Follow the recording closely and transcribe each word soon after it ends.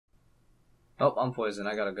Oh, I'm poisoned.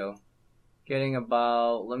 I gotta go. Getting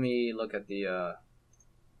about... Let me look at the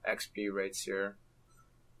XP rates here.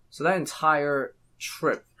 So that entire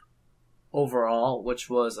trip overall, which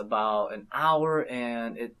was about an hour,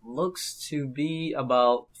 and it looks to be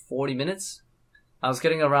about 40 minutes. I was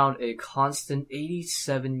getting around a constant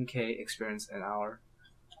 87k experience an hour.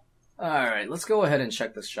 Alright, let's go ahead and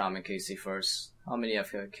check this Shaman KC first. How many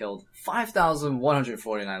I've killed?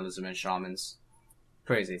 5,149 Lizardman Shamans.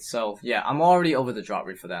 Crazy. So, yeah, I'm already over the drop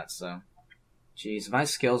rate for that, so... Jeez, my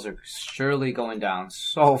skills are surely going down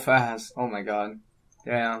so fast. Oh my god.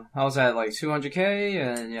 Damn, I was at like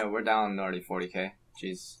 200k, and yeah, we're down already 40k.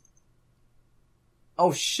 Jeez.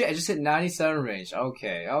 Oh shit, I just hit 97 range.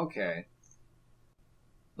 Okay.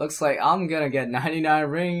 Looks like I'm gonna get 99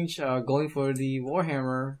 range, going for the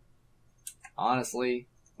Warhammer. Honestly.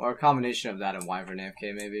 Or a combination of that and Wyvern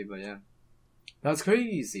AFK maybe, but yeah. That's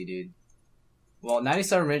crazy, dude. Well,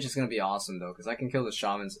 97 range is gonna be awesome though, because I can kill the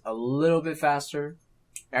Shamans a little bit faster.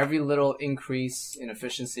 Every little increase in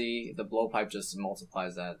efficiency, the blowpipe just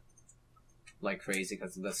multiplies that like crazy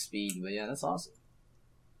because of the speed. But yeah, that's awesome.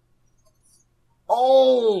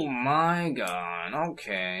 Oh my god.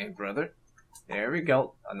 Okay, brother. There we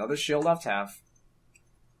go. Another shield left half.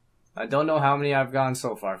 I don't know how many I've gotten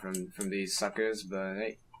so far from these suckers, but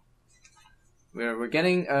hey. We're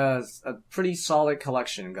getting a pretty solid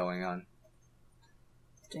collection going on.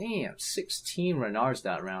 Damn, 16 Renards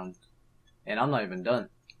that round. And I'm not even done.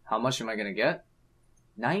 How much am I gonna get?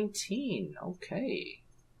 19. Okay.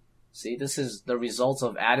 See, this is the results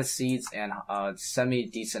of added seeds and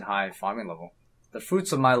semi-decent high farming level. The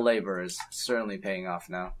fruits of my labor is certainly paying off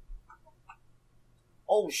now.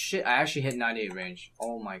 Oh shit, I actually hit 98 range.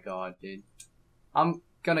 Oh my god, dude. I'm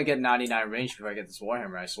gonna get 99 range before I get this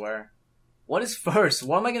Warhammer, I swear. What is first?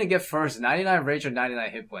 What am I gonna get first? 99 range or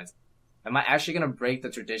 99 hit points? Am I actually gonna break the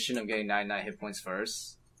tradition of getting 99 hit points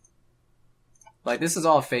first? Like, this is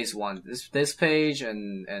all phase 1. This page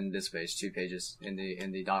and this page, 2 pages in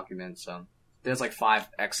the document. So there's like 5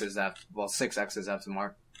 X's well, 6 X's I have to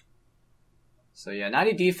mark. So yeah,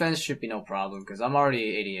 90 defense should be no problem because I'm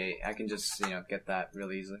already 88. I can just, you know, get that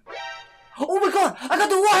really easily. Oh my god, I got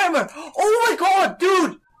the Warhammer! Oh my god,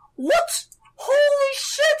 dude! What? Holy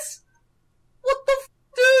shit! What the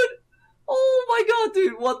dude? Oh my god,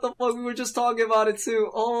 dude, what the fuck? We were just talking about it too.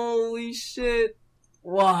 Holy shit.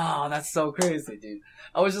 Wow, that's so crazy, dude.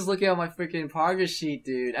 I was just looking at my freaking progress sheet,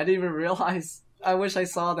 dude. I didn't even realize. I wish I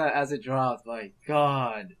saw that as it dropped. My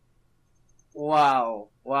god. Wow.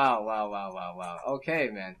 Wow. Okay,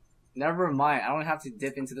 man. Never mind. I don't have to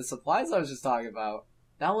dip into the supplies I was just talking about.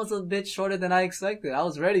 That was a bit shorter than I expected. I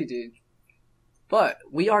was ready, dude. But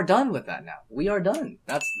we are done with that now. We are done.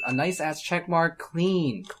 That's a nice ass check mark.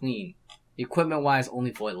 Clean. Equipment wise,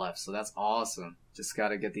 only void left, so that's awesome. Just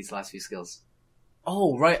gotta get these last few skills.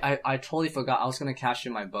 Oh, right, I totally forgot. I was gonna cash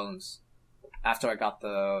in my bones after I got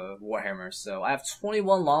the Warhammer. So I have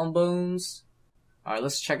 21 long bones. Alright,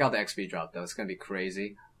 let's check out the XP drop though. It's gonna be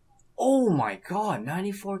crazy. Oh my god,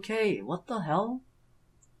 94k. What the hell?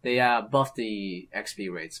 They buffed the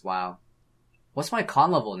XP rates. Wow. What's my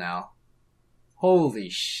con level now? Holy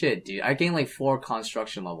shit, dude. I gained like 4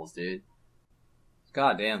 construction levels, dude.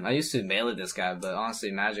 God damn. I used to melee this guy, but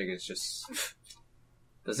honestly, magic is just...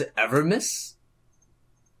 Does it ever miss?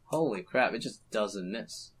 Holy crap, it just doesn't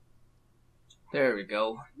miss. There we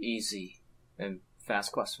go. Easy. And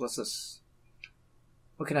fast quest. What's this?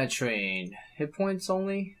 What can I train? Hit points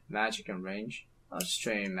only? Magic and range? I'll just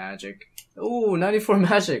train magic. Ooh, 94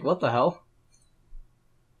 magic. What the hell?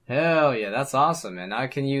 Hell yeah, that's awesome, man. I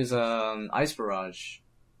can use Ice Barrage.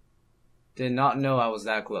 Did not know I was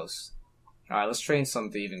that close. Alright, let's train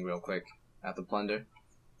some thieving real quick at the plunder.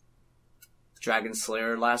 Dragon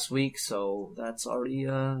Slayer last week, so that's already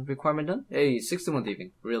requirement done. Hey, 61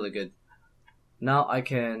 thieving. Really good. Now I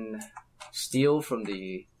can steal from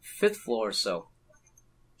the 5th floor or so.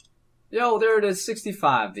 Yo, there it is,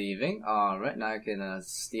 65 thieving. Alright, now I can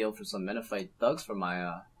steal from some Menophyte thugs for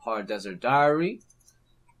my Hard Desert Diary.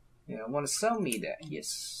 Yeah, I want to sell me that,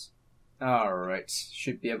 yes. Alright,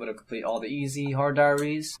 should be able to complete all the easy Hard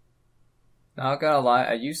Diaries. Not gonna lie,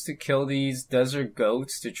 I used to kill these desert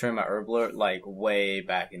goats to train my herbler like way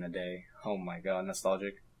back in the day. Oh my god,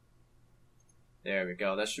 nostalgic. There we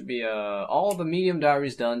go, that should be all the medium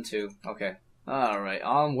diaries done too. Okay. Alright,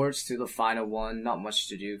 onwards to the final one. Not much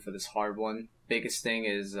to do for this hard one. Biggest thing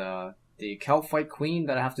is the Kelphight Queen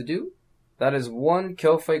that I have to do. That is 1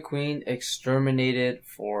 Kelphight Queen exterminated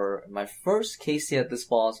for my first KC at this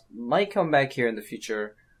boss. Might come back here in the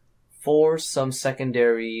future for some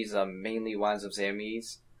secondaries, mainly Winds of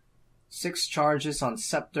Zamis. 6 charges on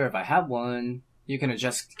Scepter if I have one. you can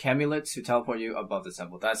adjust Camulet to teleport you above the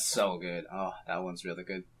temple. That's so good. Oh, that one's really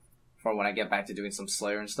good. For when I get back to doing some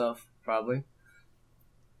Slayer and stuff, probably.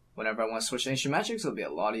 Whenever I want to switch to Ancient Magics, it'll be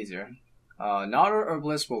a lot easier. Naughter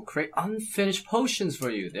Herbalist will create unfinished potions for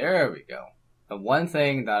you. There we go. The one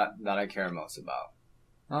thing that I care most about.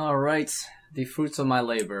 Alright, the fruits of my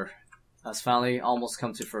labor has finally almost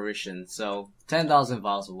come to fruition. So, 10,000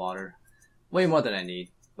 vials of water. Way more than I need,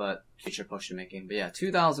 but future potion making. But yeah,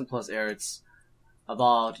 2,000 plus erits,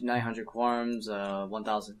 about 900 quarms,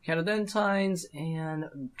 1,000 canadentines,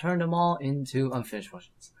 and turn them all into unfinished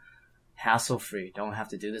potions. Hassle free, don't have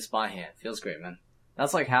to do this by hand. Feels great, man.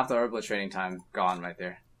 That's like half the herbalist training time gone right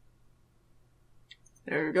there.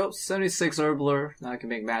 There we go, 76 herbaler. Now I can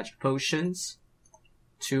make magic potions.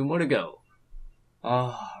 2 more to go.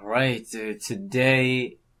 Alright, dude,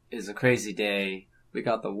 today is a crazy day. We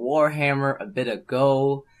got the Warhammer a bit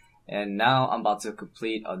ago, and now I'm about to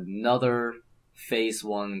complete another phase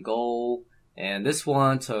 1 goal. And this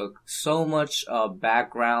one took so much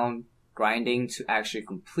background grinding to actually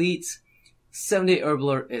complete. 78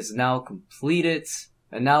 herbaler is now completed,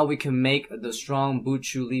 and now we can make the strong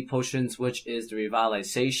Buchu Li potions, which is the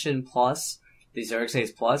Revitalization Plus, the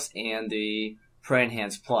Xerxes Plus, and the Prayer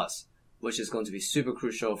Enhance Plus, which is going to be super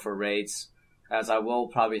crucial for raids, as I will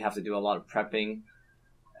probably have to do a lot of prepping,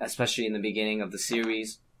 especially in the beginning of the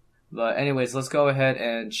series. But anyways, let's go ahead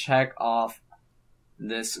and check off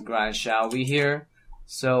this grind, shall we here?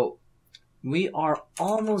 So, we are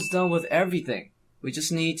almost done with everything. We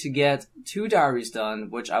just need to get 2 diaries done,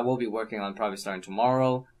 which I will be working on probably starting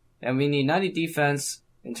tomorrow. And we need 90 defense.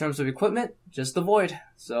 In terms of equipment, just the Void.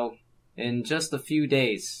 So, in just a few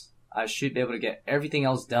days, I should be able to get everything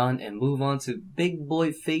else done and move on to Big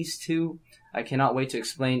Boy Phase 2. I cannot wait to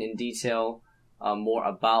explain in detail more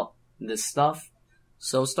about this stuff.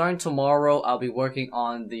 So starting tomorrow, I'll be working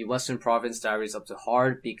on the Western Province Diaries up to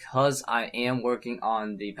hard because I am working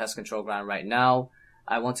on the Pest Control grind right now.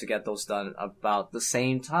 I want to get those done about the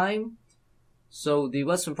same time. So the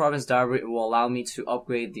Western Province Diary will allow me to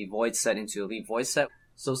upgrade the Void set into Elite Void set.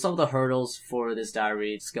 So some of the hurdles for this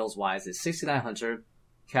diary, skills-wise, is 69 Hunter,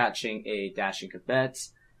 catching a Dashing Cadet,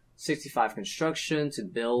 65 Construction to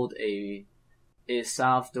build a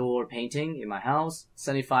south door painting in my house,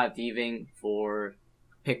 75 Thieving for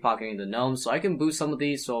pickpocketing the gnomes. So I can boost some of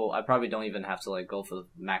these, so I probably don't even have to like go for the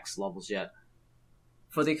max levels yet.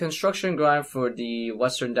 For the construction grind for the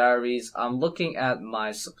Western Diaries, I'm looking at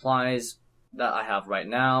my supplies that I have right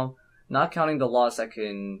now, not counting the lots that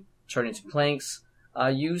can turn into planks. I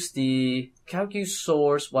use the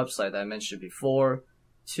CalcuSource website that I mentioned before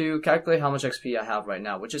to calculate how much XP I have right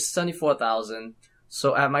now, which is 74,000.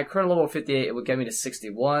 So at my current level of 58, it would get me to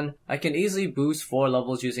 61. I can easily boost 4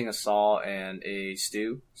 levels using a saw and a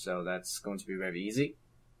stew, so that's going to be very easy.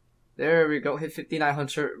 There we go, hit 59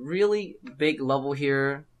 Hunter. Really big level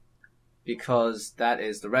here, because that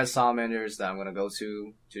is the red salamanders that I'm going to go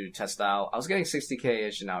to test out. I was getting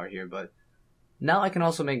 60k-ish an hour here, but now I can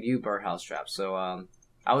also make new birdhouse traps. So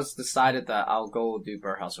I was decided that I'll go do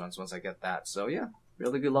birdhouse runs once I get that. So yeah,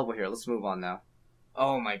 really good level here. Let's move on now.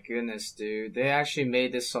 Oh my goodness, dude. They actually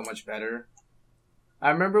made this so much better. I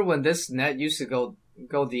remember when this net used to go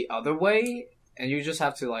the other way, and you just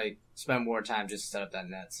have to like spend more time just to set up that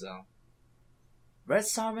net, so. Red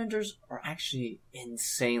Salamanders are actually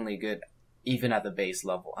insanely good, even at the base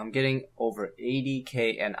level. I'm getting over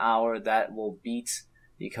 80k an hour. That will beat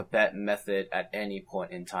the Capet method at any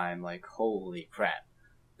point in time. Like, holy crap.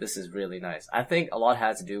 This is really nice. I think a lot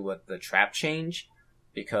had to do with the trap change,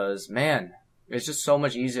 because, man, it's just so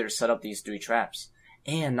much easier to set up these 3 traps.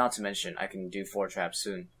 And not to mention, I can do 4 traps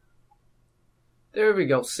soon. There we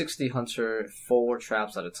go, 60 Hunter, 4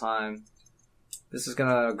 traps at a time. This is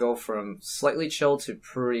gonna go from slightly chill to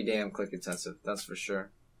pretty damn click intensive, that's for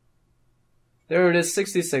sure. There it is,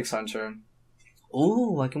 66 Hunter.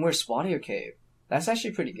 Ooh, I can wear Spottier Cave. That's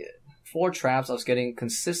actually pretty good. 4 traps, I was getting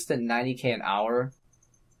consistent 90k an hour.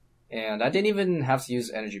 And I didn't even have to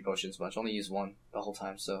use energy potions much, only used 1 the whole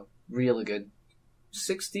time, so really good.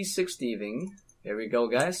 66 thieving. Here we go,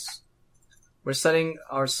 guys. We're setting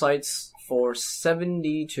our sights for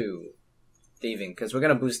 72 thieving, because we're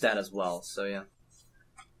going to boost that as well, so yeah.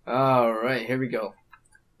 Alright, here we go.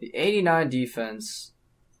 The 89 defense,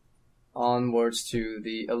 onwards to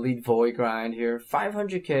the Elite Void grind here.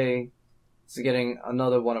 500k, so getting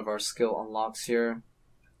another one of our skill unlocks here.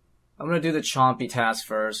 I'm going to do the Chompy task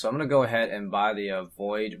first, so I'm going to go ahead and buy the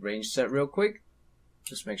Void range set real quick.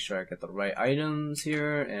 Just make sure I get the right items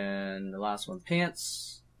here, and the last one,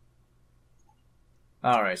 pants.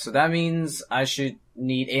 Alright, so that means I should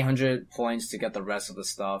need 800 points to get the rest of the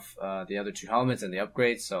stuff, the other 2 helmets and the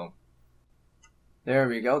upgrades, so There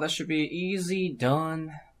we go. That should be easy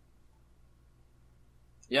done.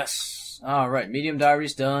 Yes. Alright, medium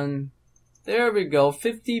diaries done. There we go.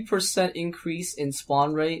 50% increase in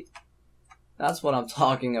spawn rate. That's what I'm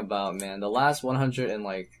talking about, man. The last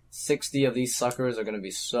 160 of these suckers are gonna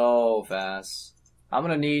be so fast. I'm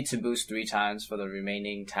gonna need to boost 3 times for the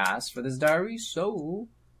remaining tasks for this diary, so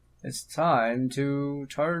it's time to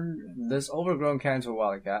turn this overgrown cat into a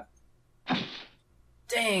wildcat.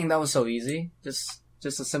 Dang, that was so easy. Just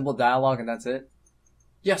a simple dialogue and that's it.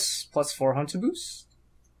 Yes, plus 4 hunter boost.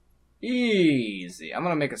 Easy. I'm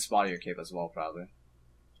gonna make a spottier cape as well, probably.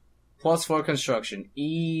 Plus 4 construction.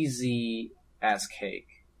 Easy as cake.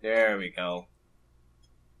 There we go.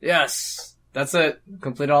 Yes! That's it.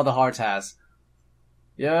 Completed all the hard tasks.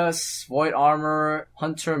 Yes, Void Armor,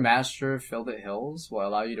 Hunter Master, Filled Hills will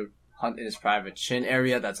allow you to hunt in his private chin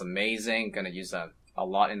area. That's amazing. Gonna use that a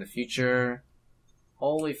lot in the future.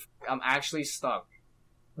 Holy f***, I'm actually stuck.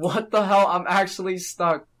 What the hell? I'm actually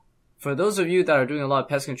stuck. For those of you that are doing a lot of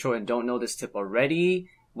pest control and don't know this tip already,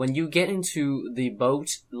 when you get into the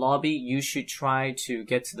boat lobby, you should try to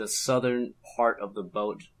get to the southern part of the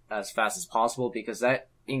boat as fast as possible because that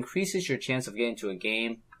increases your chance of getting to a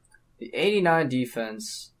game. The 89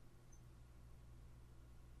 defense.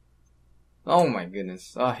 Oh my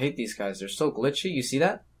goodness. Oh, I hate these guys. They're so glitchy. You see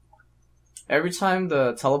that? Every time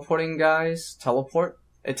the teleporting guys teleport,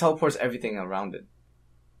 it teleports everything around it.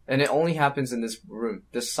 And it only happens in this room,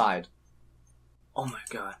 this side. Oh my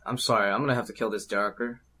god. I'm sorry. I'm gonna have to kill this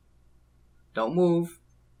Darker. Don't move.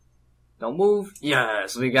 Don't move.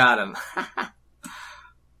 Yes, we got him.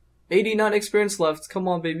 89 experience left. Come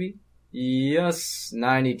on, baby. Yes,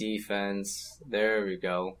 90 defense. There we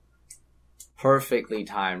go. Perfectly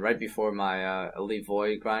timed, right before my Elite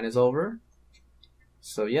Void grind is over.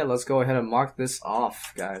 So yeah, let's go ahead and mark this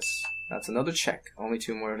off, guys. That's another check. Only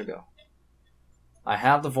 2 more to go. I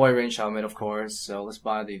have the Void Range helmet, of course, so let's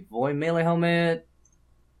buy the Void Melee helmet.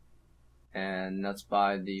 And let's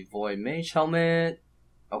buy the Void Mage helmet.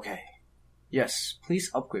 Okay. Yes,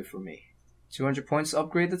 please upgrade for me. 200 points to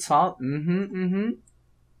upgrade the top.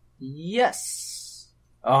 Yes!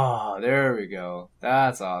 Oh, there we go.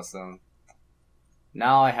 That's awesome.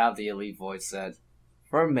 Now I have the Elite Void set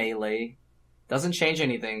for melee. Doesn't change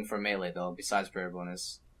anything for melee though, besides prayer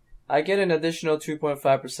bonus. I get an additional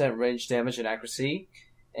 2.5% range damage and accuracy.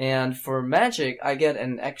 And for magic, I get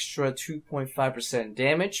an extra 2.5%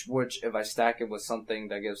 damage, which if I stack it with something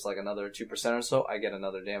that gives like another 2% or so, I get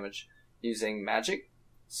another damage using magic.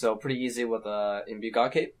 So pretty easy with Imbue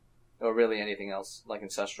God Cape. Or really anything else, like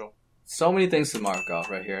Ancestral. So many things to mark off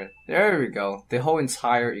right here. There we go. The whole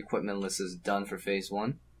entire equipment list is done for phase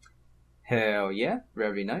 1. Hell yeah,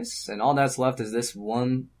 very nice. And all that's left is this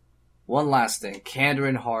one last thing.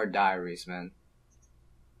 Kandarin Hard Diaries, man.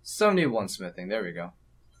 71 smithing, there we go.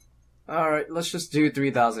 Alright, let's just do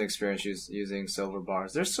 3,000 experience using silver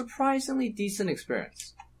bars. They're surprisingly decent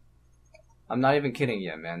experience. I'm not even kidding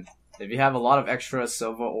yet, man. If you have a lot of extra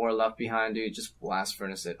silver ore left behind you, just blast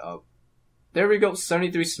furnace it up. There we go,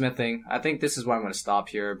 73 smithing. I think this is where I'm going to stop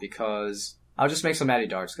here because I'll just make some Addy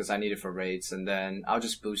Darts because I need it for raids, and then I'll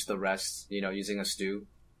just boost the rest, you know, using a stew.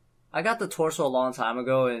 I got the torso a long time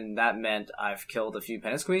ago, and that meant I've killed a few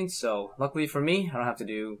Penance Queens, so luckily for me, I don't have to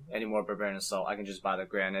do any more Barbarian Assault. I can just buy the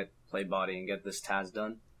Granite, play body, and get this task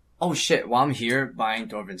done. Oh shit, while I'm here buying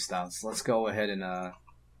Dwarven Stouts, let's go ahead and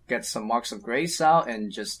get some Marks of Grace out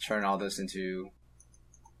and just turn all this into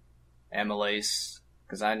Amylase.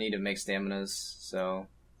 Because I need to make staminas, so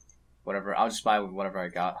whatever. I'll just buy with whatever I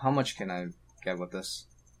got. How much can I get with this?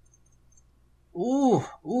 Ooh,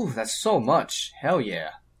 that's so much. Hell yeah.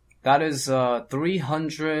 That is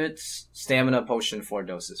 300 stamina potion 4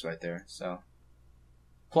 doses right there. So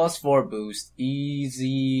plus 4 boost,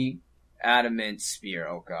 easy adamant spear.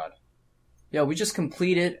 Oh god. Yeah, we just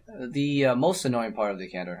completed the most annoying part of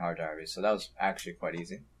the Kandarin Hard Diary, so that was actually quite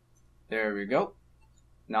easy. There we go.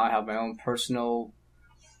 Now I have my own personal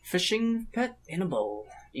fishing pet in a bowl.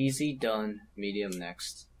 Easy done. Medium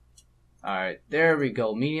next. Alright, there we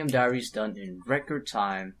go. Medium diaries done in record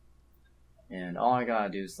time. And all I gotta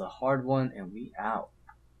do is the hard one and we out.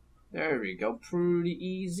 There we go. Pretty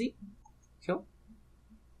easy. Cool.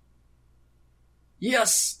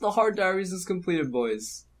 Yes! The hard diaries is completed,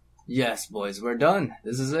 boys. Yes, boys, we're done.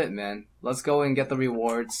 This is it, man. Let's go and get the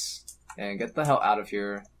rewards. And get the hell out of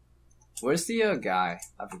here. Where's the guy?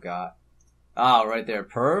 I forgot. Ah, right there.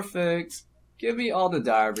 Perfect. Give me all the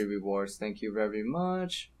diary rewards. Thank you very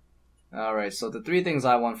much. Alright, so the 3 things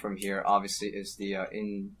I want from here, obviously, is the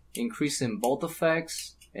increase in bolt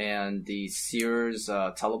effects, and the Seer's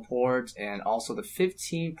teleport, and also the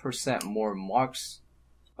 15% more marks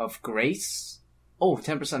of grace. Oh,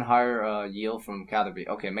 10% higher yield from Caterpie.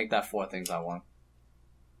 Okay, make that 4 things I want.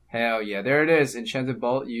 Hell yeah, there it is. Enchanted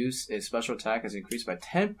Bolt use its special attack has increased by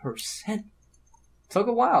 10%. Took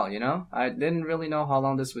a while, you know? I didn't really know how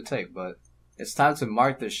long this would take, but it's time to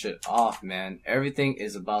mark this shit off, man. Everything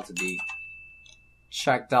is about to be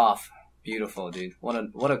checked off. Beautiful, dude. What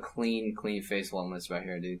a clean phase wellness right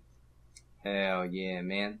here, dude. Hell yeah,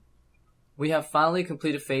 man. We have finally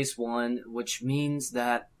completed phase 1, which means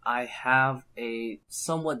that I have a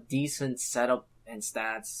somewhat decent setup and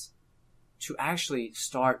stats to actually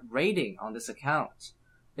start raiding on this account.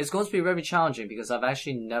 It's going to be very challenging because I've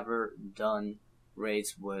actually never done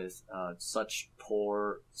raids with such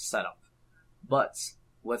poor setup. But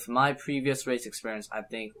with my previous raids experience, I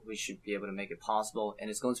think we should be able to make it possible, and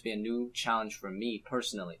it's going to be a new challenge for me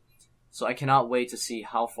personally. So I cannot wait to see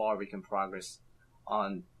how far we can progress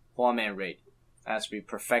on 4-man raid as we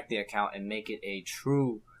perfect the account and make it a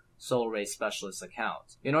true solo raid specialist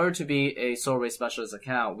account. In order to be a solo raid specialist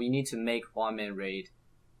account, we need to make 4-man raid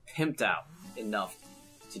pimped out enough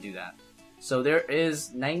to do that. So there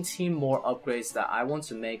is 19 more upgrades that I want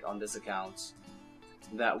to make on this account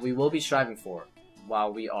that we will be striving for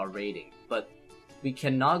while we are raiding. But we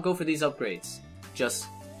cannot go for these upgrades just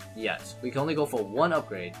yet. We can only go for 1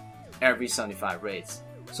 upgrade every 75 raids.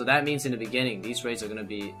 So that means in the beginning, these raids are going to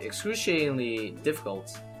be excruciatingly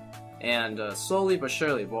difficult, and slowly but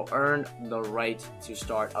surely we'll earn the right to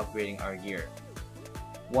start upgrading our gear.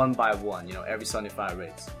 1 by 1, you know, every 75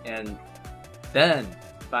 raids. And then,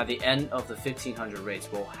 by the end of the 1500 raids,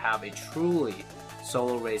 we'll have a truly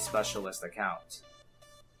solo raid specialist account.